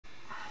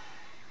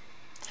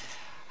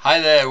Hi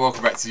there,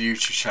 welcome back to the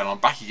YouTube channel. I'm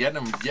back again,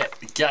 and yet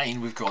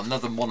again we've got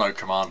another mono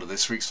commander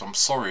this week, so I'm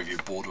sorry if you're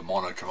bored of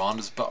mono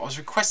commanders, but I was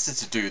requested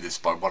to do this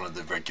by one of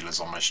the regulars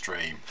on my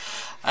stream.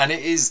 And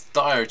it is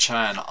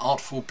Diaochan,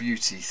 Artful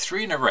Beauty,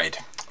 3 in a red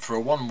for a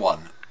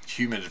 1/1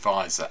 human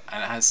advisor,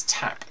 and it has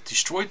tap.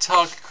 Destroy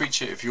target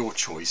creature of your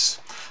choice,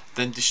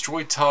 then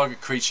destroy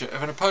target creature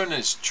of an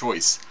opponent's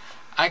choice.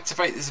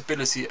 Activate this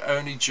ability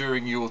only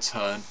during your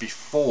turn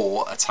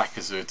before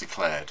attackers are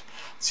declared.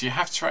 So you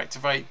have to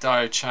activate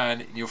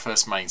Diaochan in your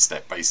first main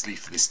step basically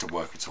for this to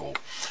work at all.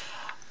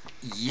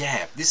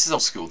 Yeah, this is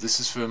old school. This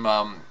is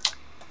from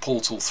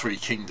Portal 3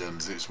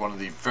 Kingdoms. It was one of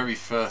the very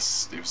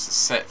first, it was a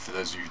set, for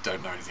those of you who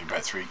don't know anything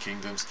about 3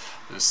 Kingdoms,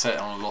 it was set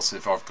on a lot of,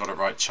 if I've got it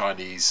right,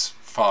 Chinese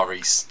Far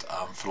East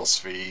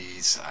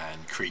philosophies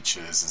and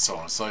creatures and so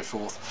on and so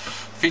forth.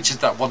 Featured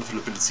that wonderful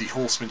ability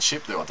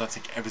Horsemanship that I don't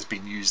think ever's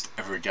been used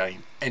ever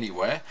again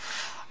anywhere.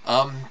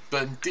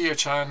 But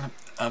Diaochan,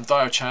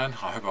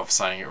 I hope I'm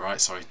saying it right,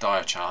 sorry,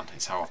 Diaochan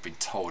is how I've been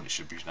told it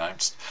should be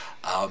pronounced,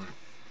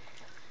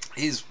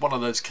 is one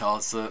of those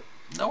cards that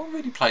no one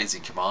really plays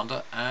in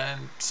Commander,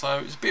 and so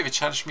it's a bit of a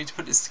challenge for me to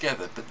put this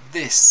together, but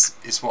this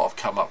is what I've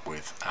come up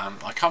with.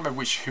 I can't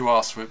remember who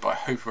asked for it, but I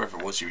hope whoever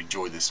it was, you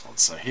enjoyed this one,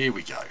 so here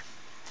we go.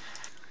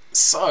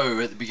 So,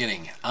 at the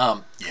beginning,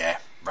 yeah,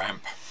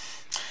 ramp,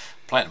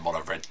 playing a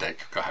mono red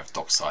deck, got to have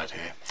Dockside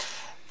here.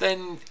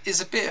 Then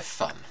is a bit of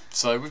fun.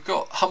 So we've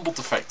got Humble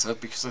Defector,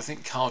 because I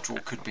think card draw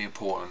could be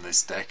important in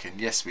this deck, and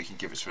yes, we can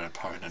give it to an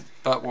opponent,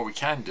 but what we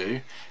can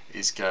do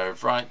is go,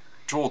 right,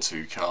 draw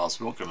 2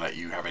 cards, we're not going to let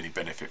you have any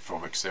benefit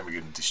from it, because then we're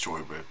going to destroy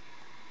it with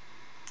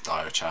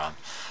Diaochan.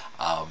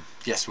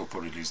 Yes, we'll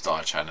probably lose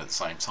Diaochan at the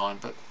same time,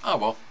 but oh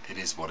well, it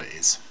is what it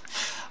is.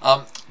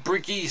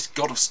 Briggy,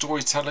 God of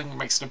Storytelling,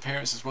 makes an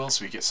appearance as well,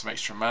 so we get some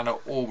extra mana,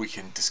 or we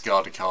can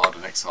discard a card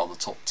and exile the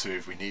top 2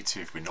 if we need to,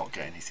 if we're not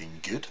getting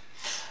anything good.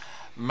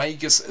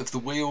 Magus of the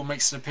Wheel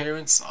makes an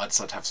appearance. I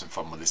decided to have some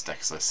fun with this deck,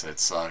 as I said,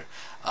 so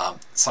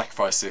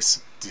sacrifice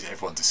this,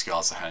 everyone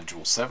discards a hand,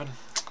 draw 7.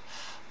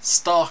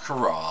 Starker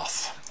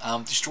Wrath,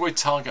 destroy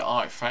target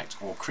artifact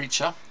or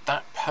creature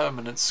that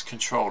permanent's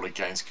controller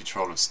gains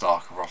control of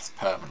Starker Wrath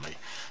permanently.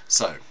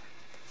 So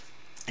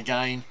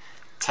again,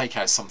 take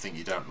out something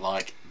you don't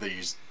like, they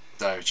use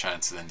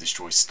Diaochan to then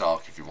destroy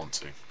Stark if you want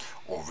to,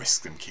 or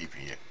risk them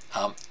keeping it.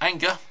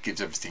 Anger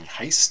gives everything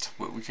haste,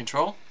 what we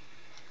control.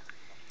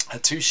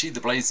 Hatushi,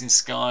 the Blazing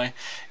Sky,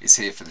 is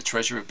here for the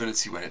treasure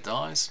ability when it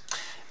dies.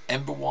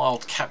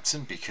 Emberwild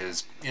Captain,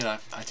 because, you know,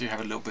 I do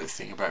have a little bit of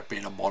thing about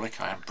being a monarch.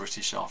 I am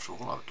British after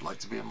all. I would like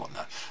to be a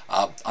monarch.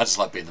 No. I just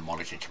like being the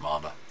monarch and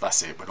commander.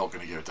 That's it. We're not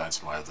going to go down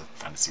to my other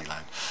fantasy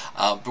land.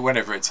 But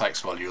whenever it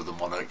attacks while you're the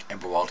monarch,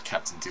 Emberwild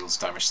Captain deals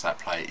damage to that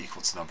player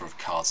equal to the number of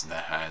cards in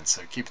their hand.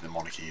 So keeping the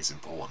monarchy is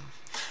important.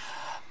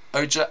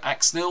 Oja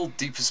Axnil,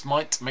 Deepest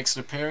Might, makes an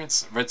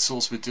appearance. Red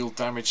source will deal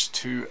damage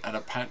to an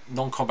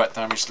non-combat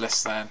damage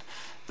less than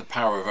the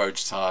power of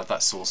Ojtar.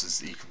 That source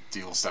is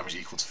deals damage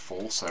equal to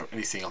 4, so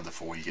anything under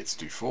 4 you get to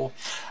do 4.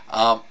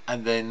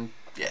 And then,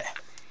 yeah,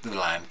 the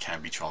land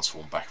can be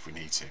transformed back if we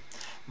need to.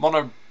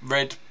 Mono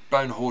red,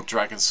 Bonehorde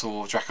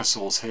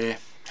Dracosaur's here,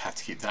 have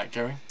to keep that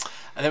going.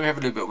 And then we have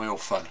a little bit more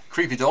fun.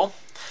 Creepy Doll,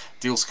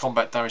 deals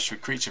combat damage to a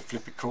creature,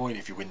 flip a coin.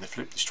 If you win the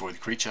flip, destroy the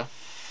creature.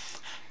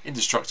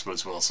 Indestructible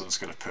as well, so I'm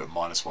just going to put a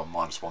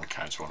 -1/-1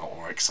 counter on it,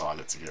 or exile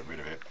it to get rid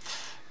of it.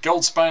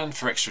 Goldspan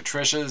for extra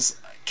treasures.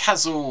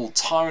 Kazul,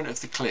 Tyrant of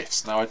the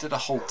Cliffs. Now I did a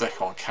whole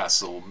deck on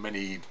Kazul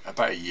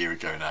about a year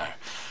ago now.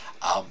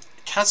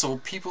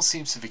 Kazul, people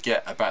seem to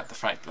forget about the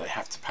fact that they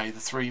have to pay the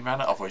 3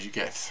 mana, otherwise you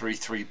get a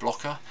 3/3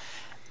 blocker.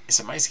 It's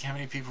amazing how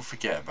many people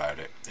forget about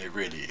it. It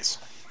really is.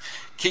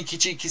 Kiki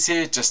Jiki's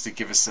here just to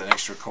give us an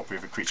extra copy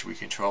of a creature we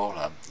control.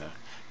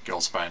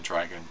 Goldspan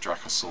Dragon,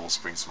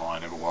 Dracosaur brings to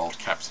mind, Everwild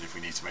Captain if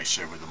we need to make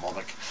sure we're the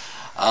monarch.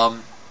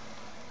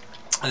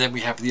 And then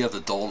we have the other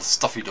doll,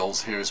 Stuffy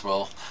Dolls here as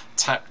well.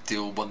 Tap,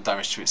 deal 1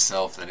 damage to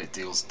itself, then it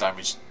deals that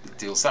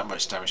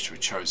much damage to a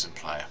chosen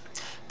player.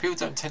 People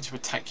don't tend to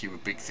attack you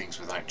with big things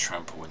without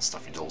trample and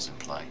Stuffy Dolls in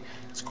play.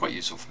 It's quite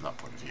useful from that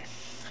point of view.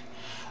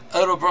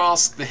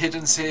 Erdobrask, the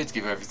Hidden's here to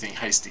give everything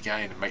haste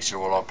again and make sure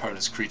all our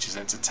opponent's creatures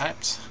enter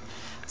tapped.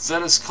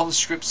 Zealous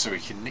Conscript, so we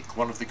can nick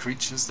one of the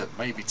creatures that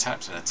may be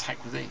tapped and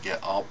attack with it and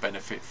get our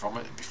benefit from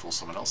it before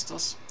someone else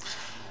does.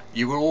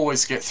 You will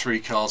always get 3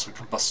 cards with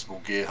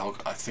Combustible Gearhog.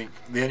 I think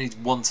the only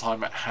one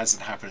time it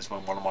hasn't happened is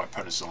when one of my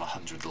opponents is on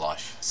 100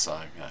 life,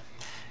 so yeah,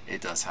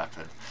 it does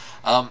happen.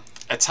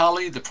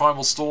 Atali, the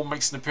Primal Storm,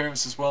 makes an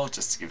appearance as well,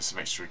 just to give us some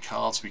extra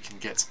cards we can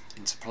get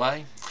into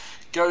play.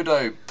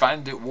 Godo,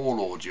 Bandit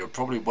Warlord. You're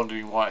probably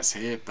wondering why it's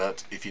here,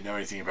 but if you know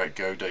anything about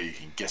Godo, you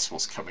can guess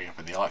what's coming up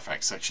in the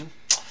artifact section.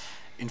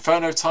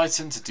 Inferno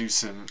Titan to do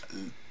some,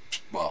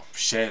 well,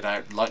 shared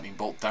out lightning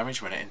bolt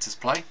damage when it enters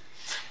play.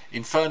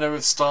 Inferno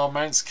of Star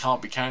Mounts,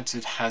 can't be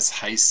countered, has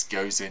haste,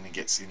 goes in and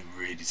gets in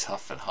really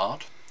tough and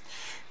hard.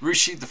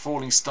 Rushi, the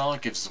Falling Star,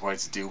 gives us a way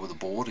to deal with the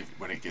board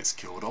when it gets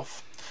killed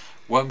off.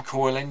 Worm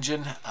Coil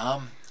Engine,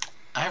 I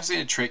have seen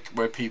a trick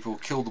where people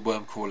kill the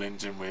Worm Coil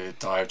Engine with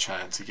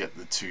Diaochan to get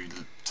the 2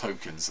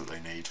 tokens that they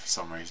need for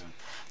some reason.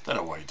 Don't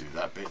know why you do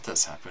that, but it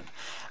does happen.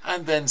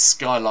 And then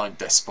Skyline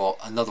Despot,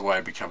 another way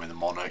of becoming the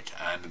monarch,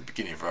 and at the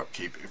beginning of our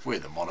upkeep, if we're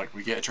the monarch,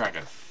 we get a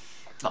dragon.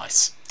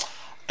 Nice.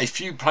 A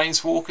few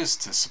planeswalkers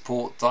to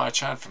support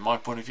Diaochan from my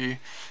point of view.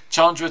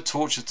 Chandra,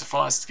 Torch of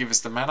Defiance to give us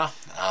the mana,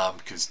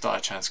 because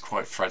Diachan's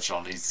quite fragile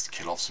and easy to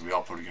kill off, so we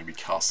are probably going to be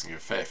casting it a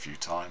fair few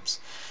times.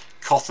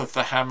 Koth of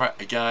the Hammer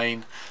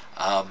again,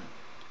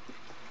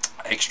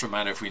 extra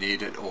mana if we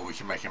need it, or we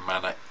can make a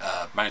mana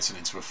mountain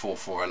into a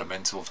 4/4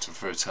 elemental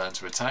for a turn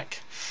to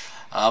attack.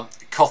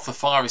 Koth of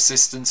Fire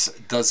Resistance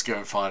does go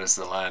and find us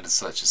the land and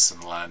such as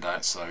some land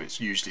out, so it's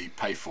usually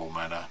pay 4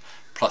 mana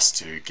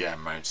 +2, get a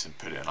mountain,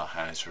 put it in our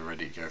hands, we're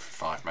ready to go for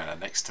 5 mana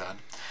next turn.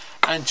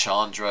 And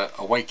Chandra,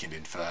 Awakened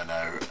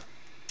Inferno,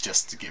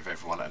 just to give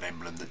everyone an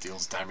emblem that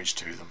deals damage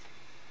to them.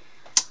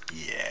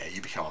 Yeah,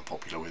 you become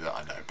unpopular with it,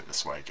 I know, but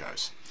that's the way it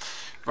goes.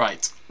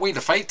 Right, Wheel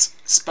of Fate,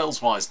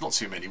 spells wise, not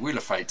too many. Wheel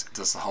of Fate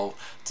does the whole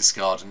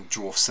discard and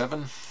draw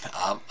 7.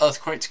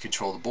 Earthquake to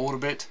control the board a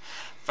bit.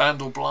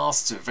 Vandal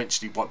Blast to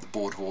eventually wipe the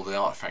board of all the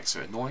artifacts that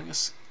are annoying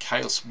us.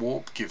 Chaos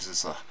Warp gives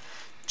us a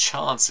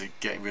chance of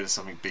getting rid of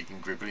something big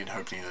and gribbly and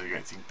hoping that we get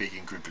anything big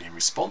and gribbly in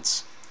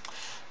response.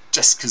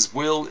 Jessica's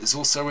Will is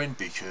also in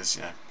because,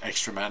 you know,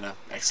 extra mana,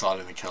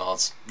 exiling the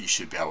cards, you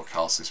should be able to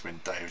cast this when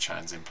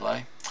Diaochan's in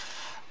play.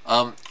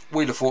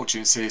 Wheel of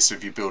Fortune is here, so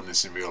if you're building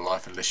this in real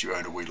life, unless you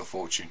own a Wheel of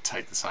Fortune,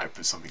 take this out,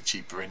 put something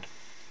cheaper in.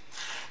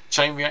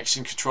 Chain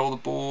Reaction, control the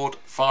board.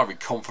 Fiery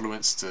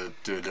Confluence to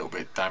do a little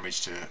bit of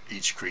damage to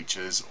each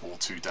creatures, or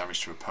 2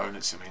 damage to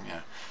opponents. I mean,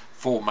 yeah,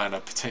 4 mana,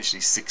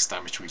 potentially 6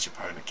 damage to each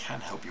opponent can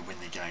help you win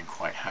the game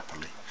quite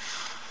happily.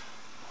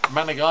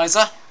 Mana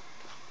Geyser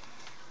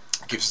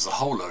gives us a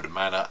whole load of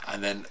mana,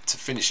 and then to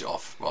finish it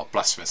off, well,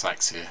 Blasphemous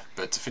Axe here,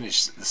 but to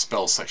finish the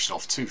spell section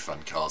off, 2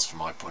 fun cards from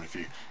my point of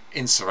view.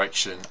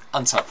 Insurrection,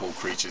 untap all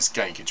creatures,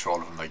 gain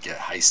control of them, they get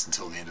haste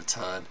until the end of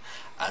turn.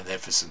 And then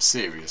for some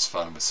serious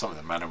fun with some of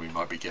the mana we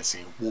might be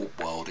getting, Warp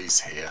World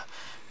is here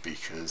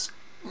because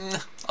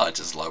I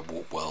just like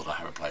Warp World. I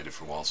haven't played it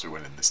for a while, so we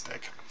went in this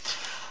deck.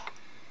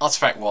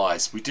 Artifact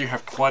wise, we do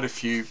have quite a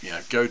few, you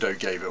know, Godo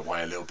gave it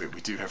away a little bit,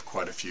 we do have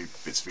quite a few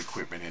bits of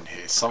equipment in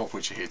here, some of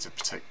which are here to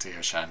protect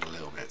Diaochan a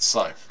little bit.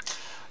 So,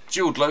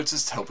 Jeweled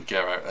Lotus to help her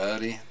get out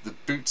early, the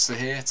boots are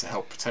here to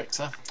help protect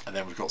her, and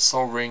then we've got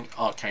Soul Ring,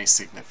 Arcane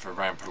Signet for a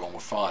ramp along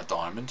with Fire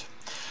Diamond.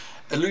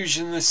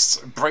 Illusionist's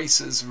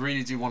Bracers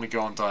really do want to go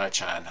on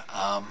Diaochan.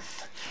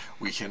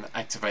 We can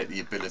activate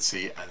the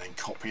ability and then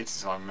copy it,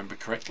 if I remember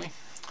correctly.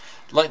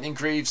 Lightning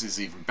Greaves is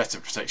even better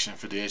protection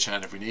for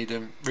Diaochan if we need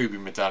them. Ruby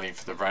Medallion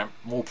for the ramp,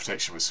 more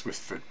protection with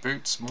Swiftfoot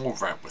Boots, more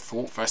ramp with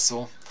Thought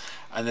Vessel,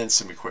 and then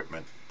some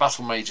equipment.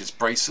 Battle Mage's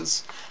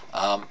Bracers.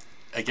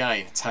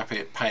 Again, tap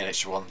it, pay an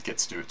extra 1, get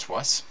to do it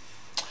twice.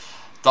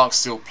 Dark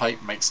Steel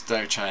Plate makes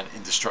Diaochan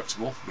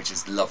indestructible, which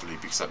is lovely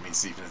because that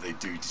means even if they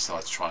do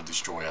decide to try and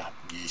destroy her,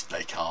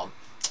 they can't.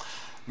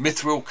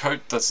 Mithril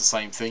Coat does the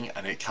same thing,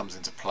 and it comes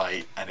into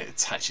play and it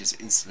attaches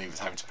instantly with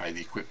having to pay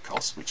the equip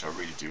cost, which I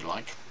really do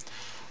like.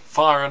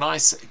 Fire and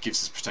Ice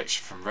gives us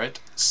protection from red.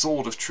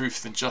 Sword of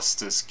Truth and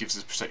Justice gives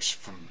us protection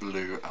from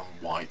blue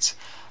and white.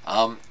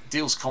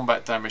 Deals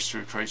combat damage to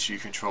a creature you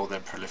control,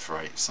 then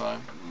proliferate. So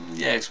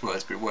yeah, it's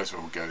worse, but it works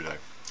where we'll go though.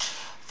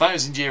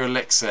 1000 Year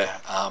Elixir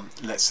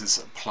lets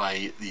us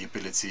play the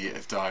ability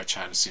of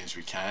Diaochan as soon as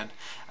we can,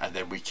 and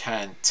then we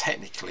can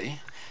technically,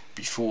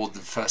 before the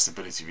first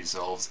ability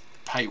resolves,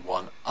 pay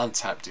 1,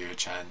 untap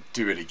Diaochan,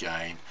 do it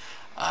again,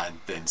 and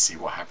then see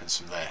what happens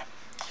from there.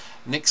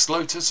 Nyx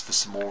Lotus for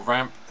some more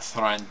ramp,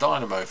 Thran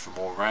Dynamo for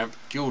more ramp,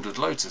 Gilded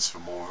Lotus for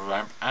more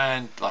ramp,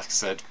 and like I've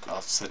said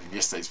in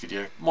yesterday's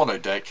video, mono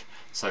deck,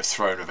 so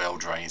Throne of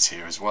Eldraine's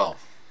here as well.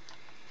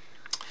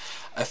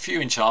 A few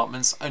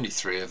enchantments, only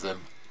 3 of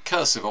them.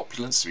 Curse of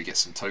Opulence, so we get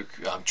some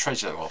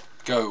treasure, well,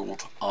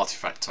 gold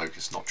artifact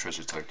tokens, not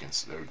treasure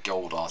tokens. They're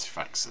gold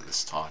artifacts at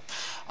this time.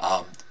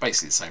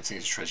 Basically the same thing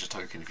as a treasure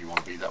token if you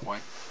want to be that way,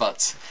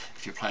 but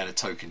if you're playing a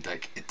token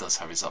deck, it does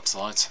have its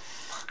upsides.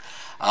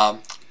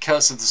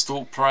 Curse of the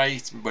Stalk Prey,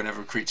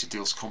 whenever a creature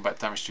deals combat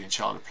damage to an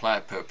enchanted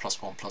player, put a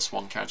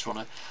 +1/+1 counter on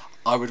it.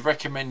 I would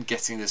recommend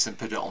getting this and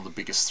put it on the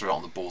biggest threat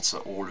on the board, so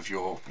all of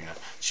your,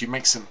 she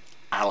makes some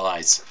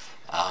allies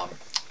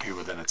who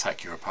will then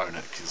attack your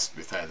opponent, because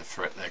if they're the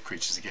threat, their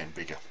creatures are getting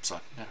bigger. So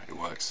yeah, it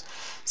works.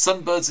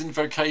 Sunbird's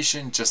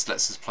Invocation just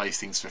lets us play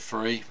things for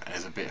free, and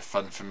is a bit of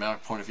fun from my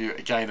point of view.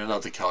 Again,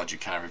 another card you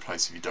can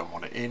replace if you don't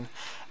want it in.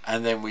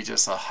 And then we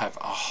just have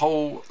a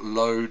whole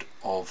load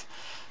of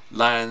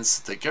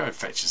lands that go and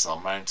fetch us our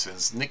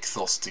mountains.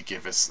 Nykthos to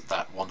give us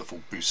that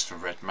wonderful boost for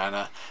red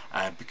mana,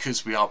 and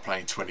because we are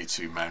playing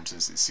 22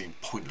 mountains, it seemed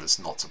pointless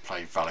not to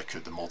play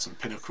Valakut the Molten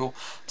Pinnacle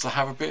to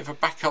have a bit of a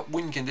backup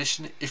win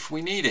condition if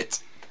we need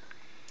it.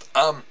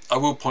 I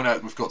will point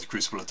out we've got the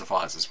Crucible of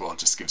Defiance as well,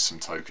 just to give some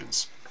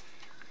tokens.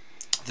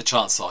 The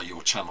chances are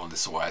you'll channel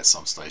this away at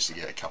some stage to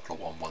get a couple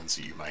of 1/1s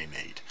that you may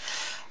need.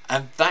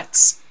 And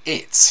that's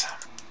it.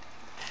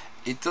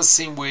 It does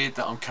seem weird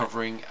that I'm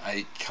covering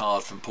a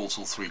card from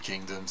Portal 3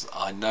 Kingdoms.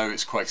 I know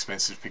it's quite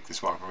expensive to pick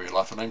this one up in real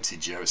life. On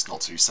MTGO it's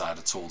not too sad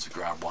at all to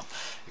grab one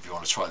if you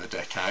want to try the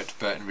deck out,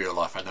 but in real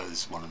life I know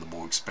this is one of the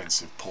more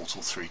expensive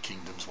Portal 3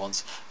 Kingdoms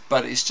ones.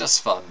 But it's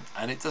just fun,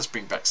 and it does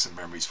bring back some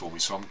memories for me,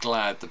 so I'm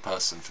glad the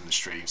person from the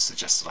stream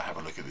suggested I have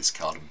a look at this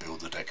card and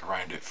build a deck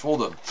around it for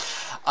them.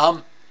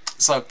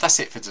 So that's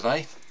it for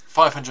today.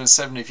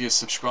 507 of you have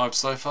subscribed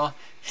so far.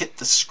 Hit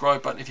the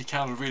subscribe button if you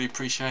can, I'd really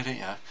appreciate it.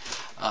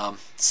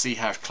 See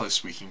how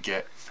close we can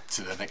get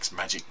to the next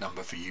magic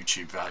number for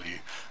YouTube value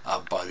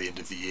by the end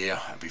of the year,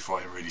 before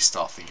I really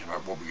start thinking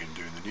about what we're going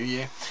to do in the new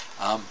year.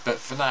 But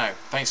for now,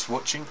 thanks for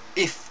watching.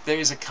 If there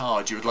is a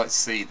card you would like to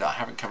see that I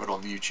haven't covered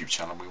on the YouTube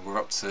channel, we're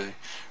up to,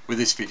 with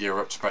this video,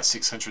 we're up to about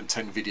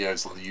 610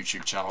 videos on the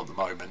YouTube channel at the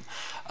moment.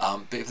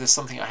 But if there's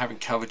something I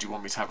haven't covered you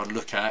want me to have a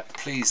look at,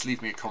 please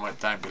leave me a comment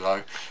down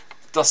below.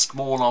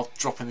 Duskmorn, I'll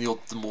drop in the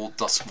more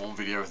Duskmorn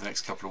video over the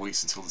next couple of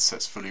weeks until the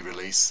set's fully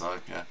released, so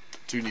yeah,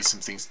 do need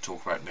some things to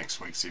talk about next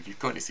week, so if you've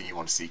got anything you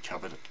want to see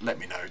covered, let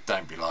me know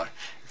down below.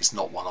 If it's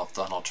not one I've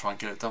done, I'll try and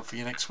get it done for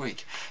you next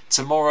week.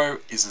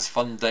 Tomorrow is a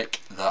fun deck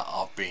that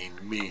I've been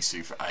meaning to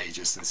do for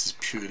ages, and this is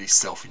purely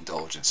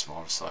self-indulgence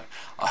tomorrow, so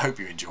I hope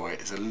you enjoy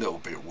it. It's a little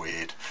bit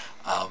weird,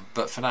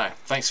 but for now,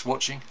 thanks for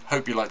watching,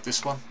 hope you liked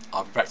this one.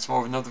 I'll be back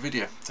tomorrow with another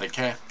video. Take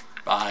care,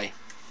 bye.